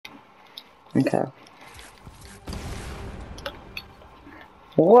Okay.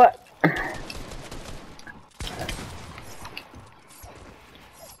 What?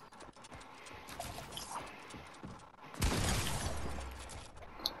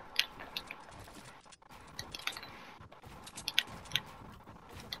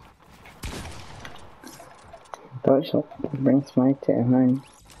 Don't shop bring smoke to home.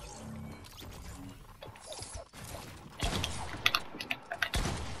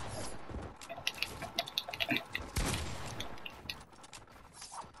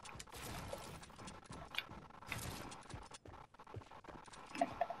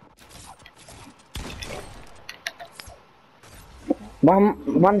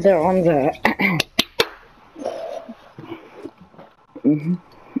 One zero, 1-0. Mhm.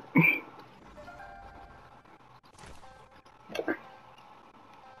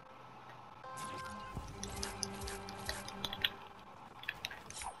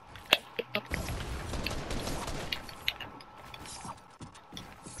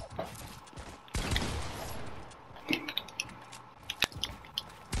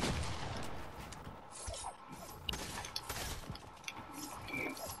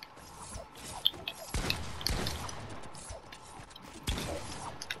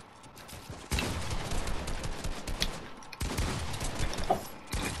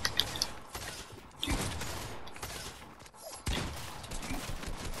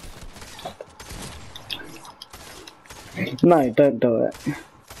 No, don't do it.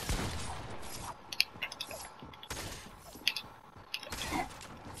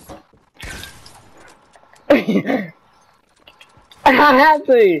 I had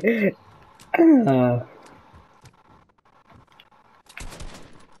to.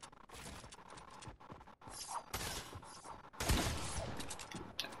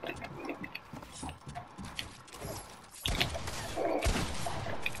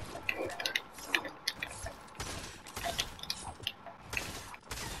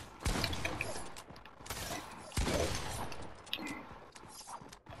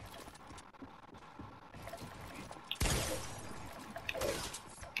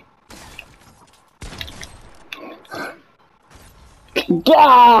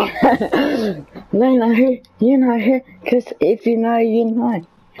 Yeah! No, you know who, because if you know, you know.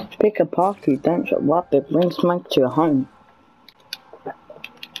 Pick a party, don't shut up, it brings smoke to your home.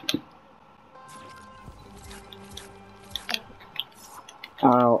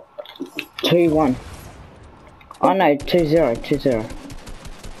 Oh, 2-1. Oh no, 2-0, 2-0.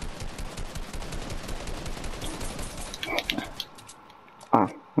 Ah,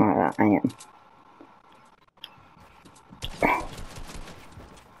 alright, I am.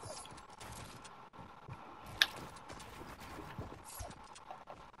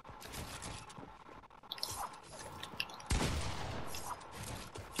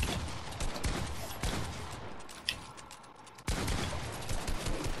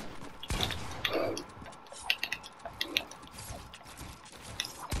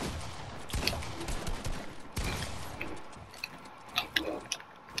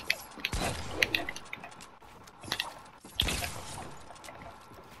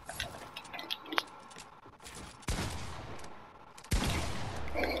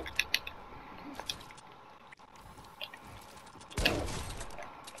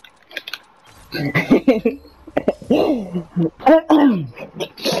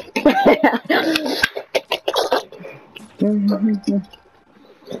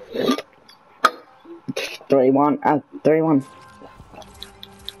 Three one, 3-1.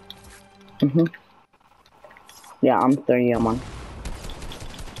 Yeah, I'm 3-1.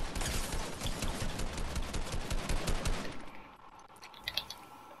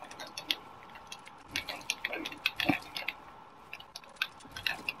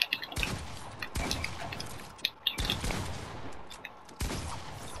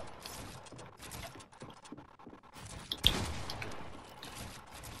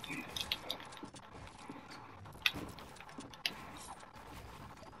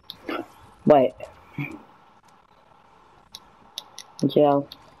 Wait. Yeah.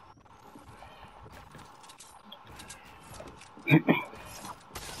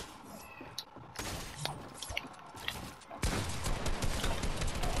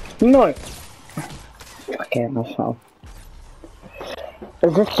 No. Okay, myself.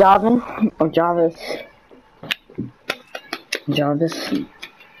 Is this Jarvin or Jarvis? Jarvis.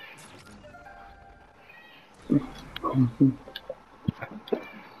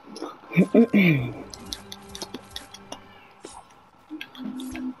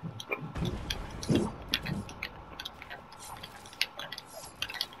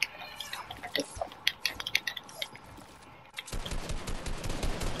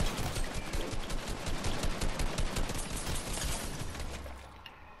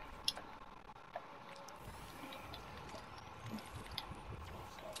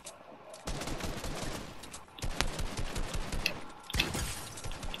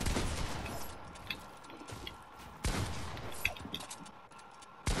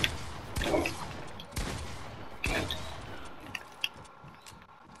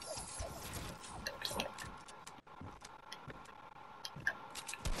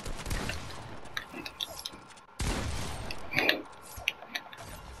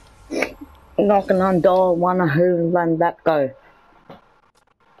 Knocking on door, wanna who let that go.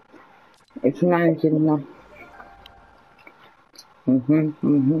 It's not enough.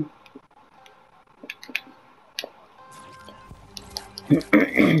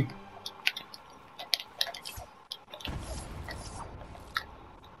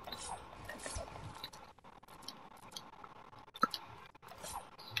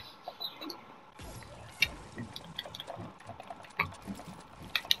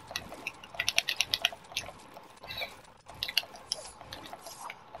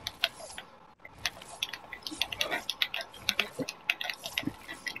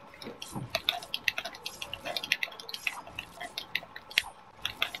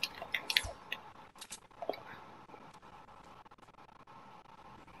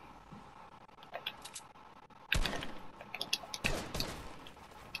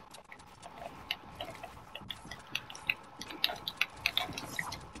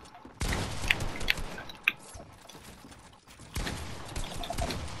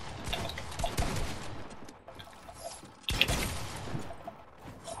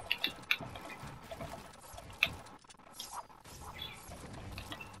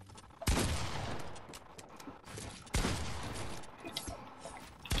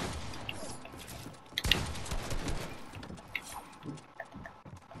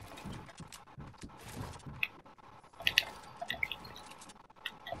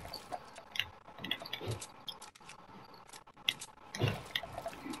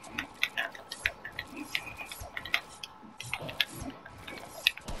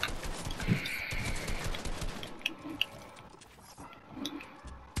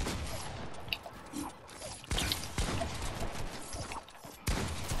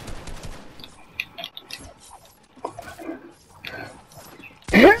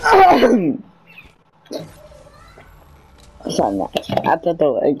 So next, I have to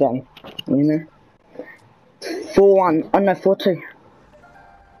do it again, you know? 4-1, oh no, 4-2.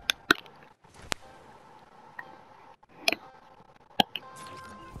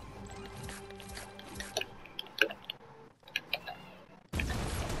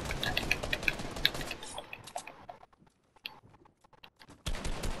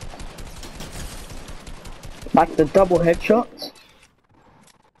 Like the double headshots,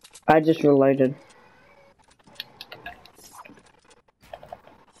 I just reloaded.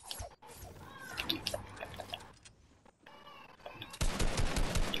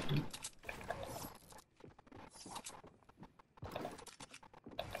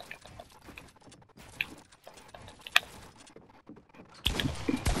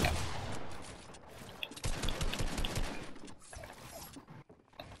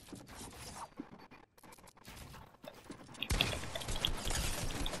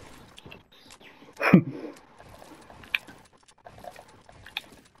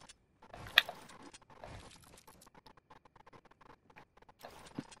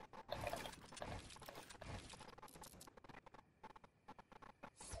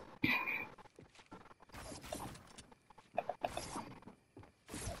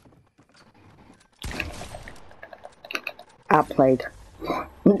 Outplayed.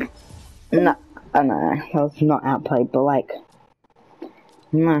 No, I know, I was not outplayed, but like,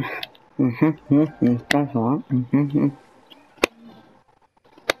 no. That's all.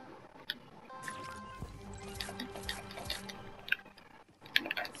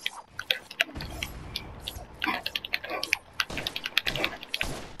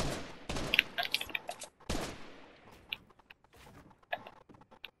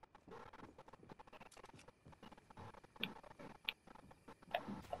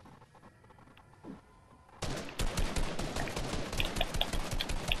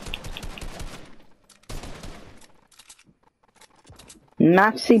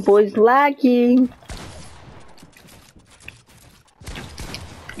 Nazi boy's lagging.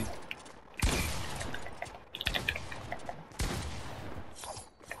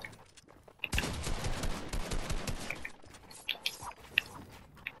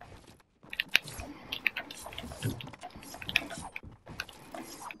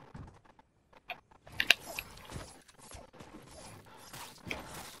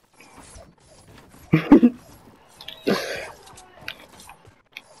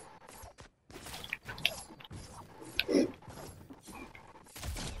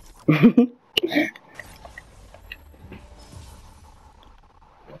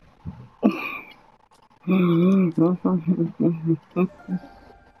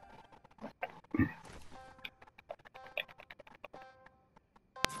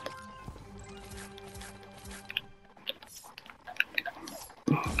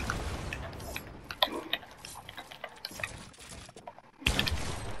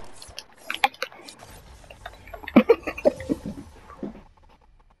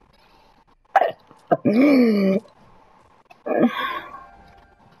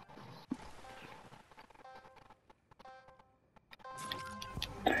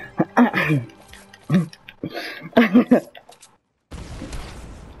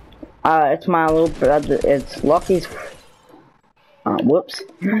 It's my little brother. It's Lockie's. Whoops.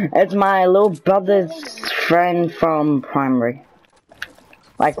 It's my little brother's friend from primary.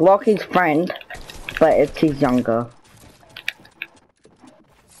 Like Lockie's friend, but it's his younger.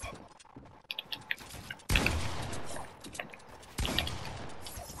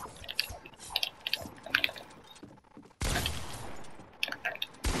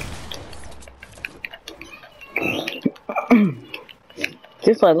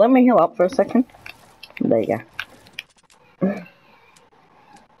 Just like, let me heal up for a second. There you go.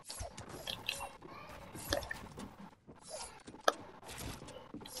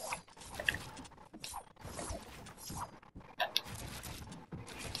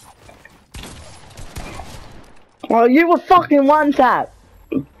 Oh, you were fucking one tap.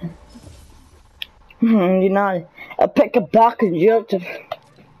 You know, I pick a buck and you up to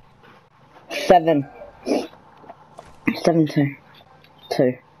 7. 7-2.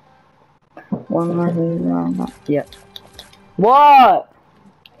 2. 1. Yep. What?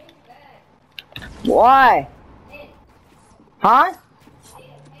 Why? Huh?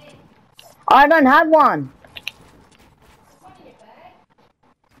 I don't have one.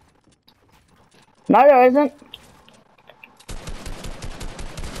 No, there isn't.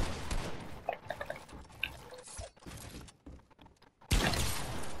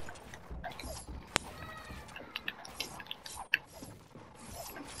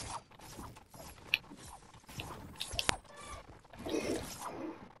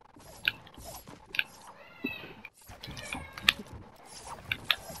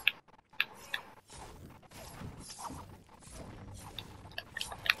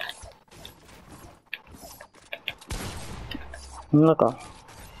 Look off.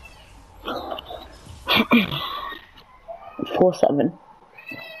 4-7.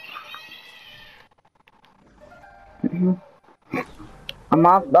 I'm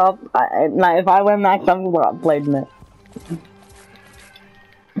off. Like, if I win max, I'm gonna play it.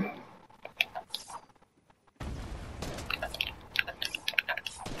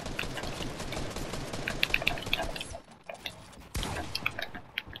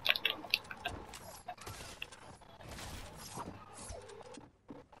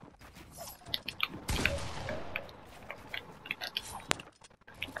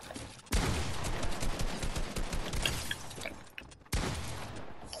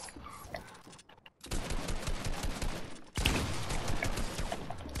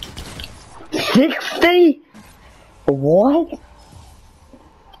 $60? What?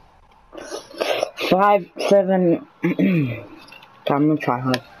 5-7. I'm gonna try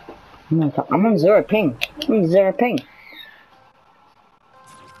hard. I'm on 0 ping. I'm on 0 ping.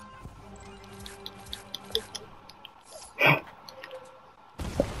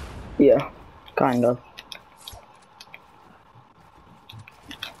 Yeah, kind of.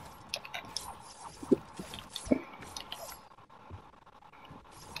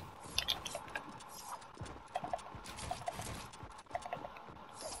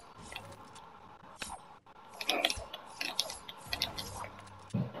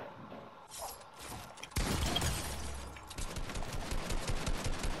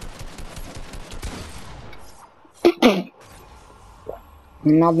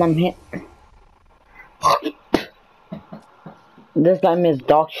 None of them hit. This guy missed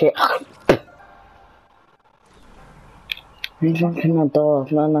dog shit. He's knocking the door.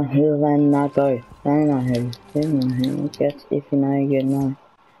 Don't know who, then not go. Don't know who. Don't know who. Guess if you know, you know.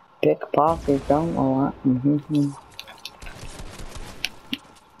 Pick passes, don't alright.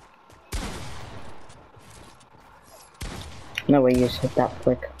 No way you just hit that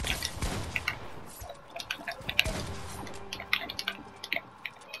flick.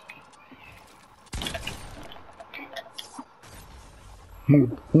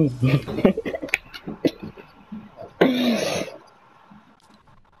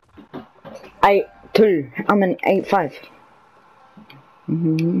 I 2. I'm an 8-5.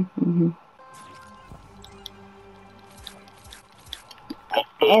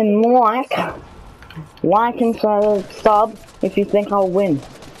 And like and sub if you think I'll win.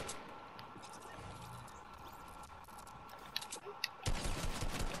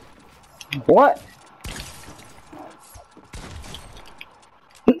 What?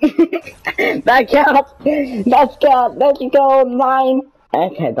 That counts. That's count. Let's go 9.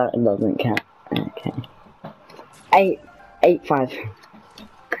 Okay, that doesn't count. Okay. 8-5.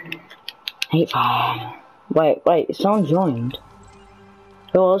 8-5. Wait. Someone joined.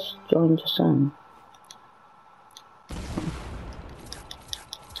 Who else joined just then?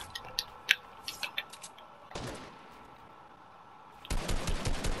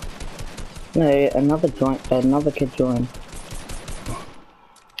 No, another kid joined.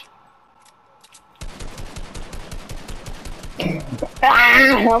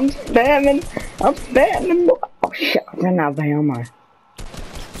 Ah, I'm spamming. Oh shit, I ran out of ammo.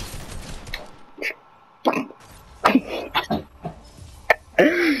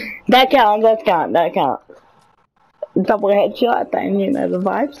 That counts. Double headshot, then you know the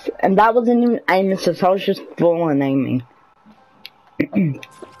vibes. And that wasn't even aim assist, I was just full on aiming.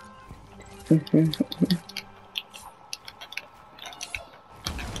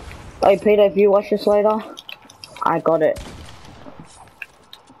 Hey Peter, if you watch this later, I got it.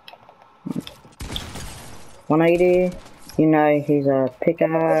 180, you know he's a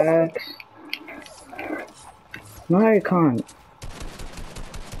pickaxe. No, you can't.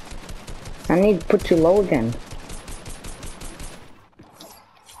 I need to put you low again.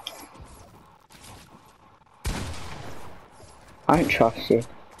 I don't trust you.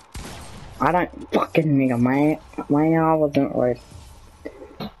 I don't fucking need a man. I wasn't right.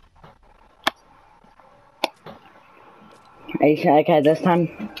 Okay, this time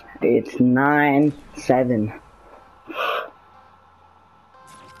it's 9-7.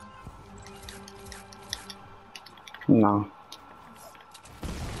 No.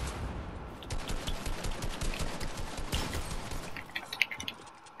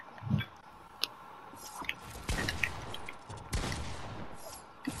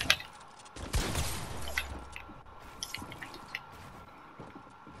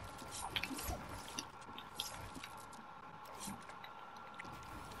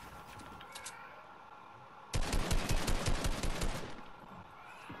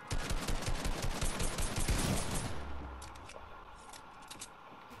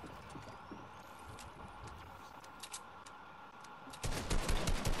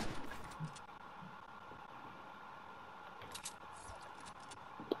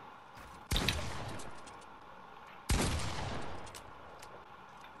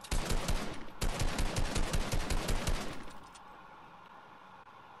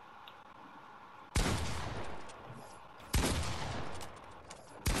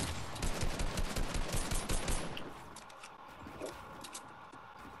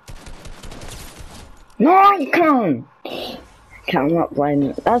 No, you can't! I'm not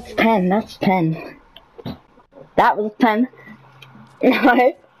playing. That's 10, that's 10. That was 10.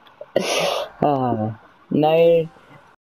 No. Oh, no.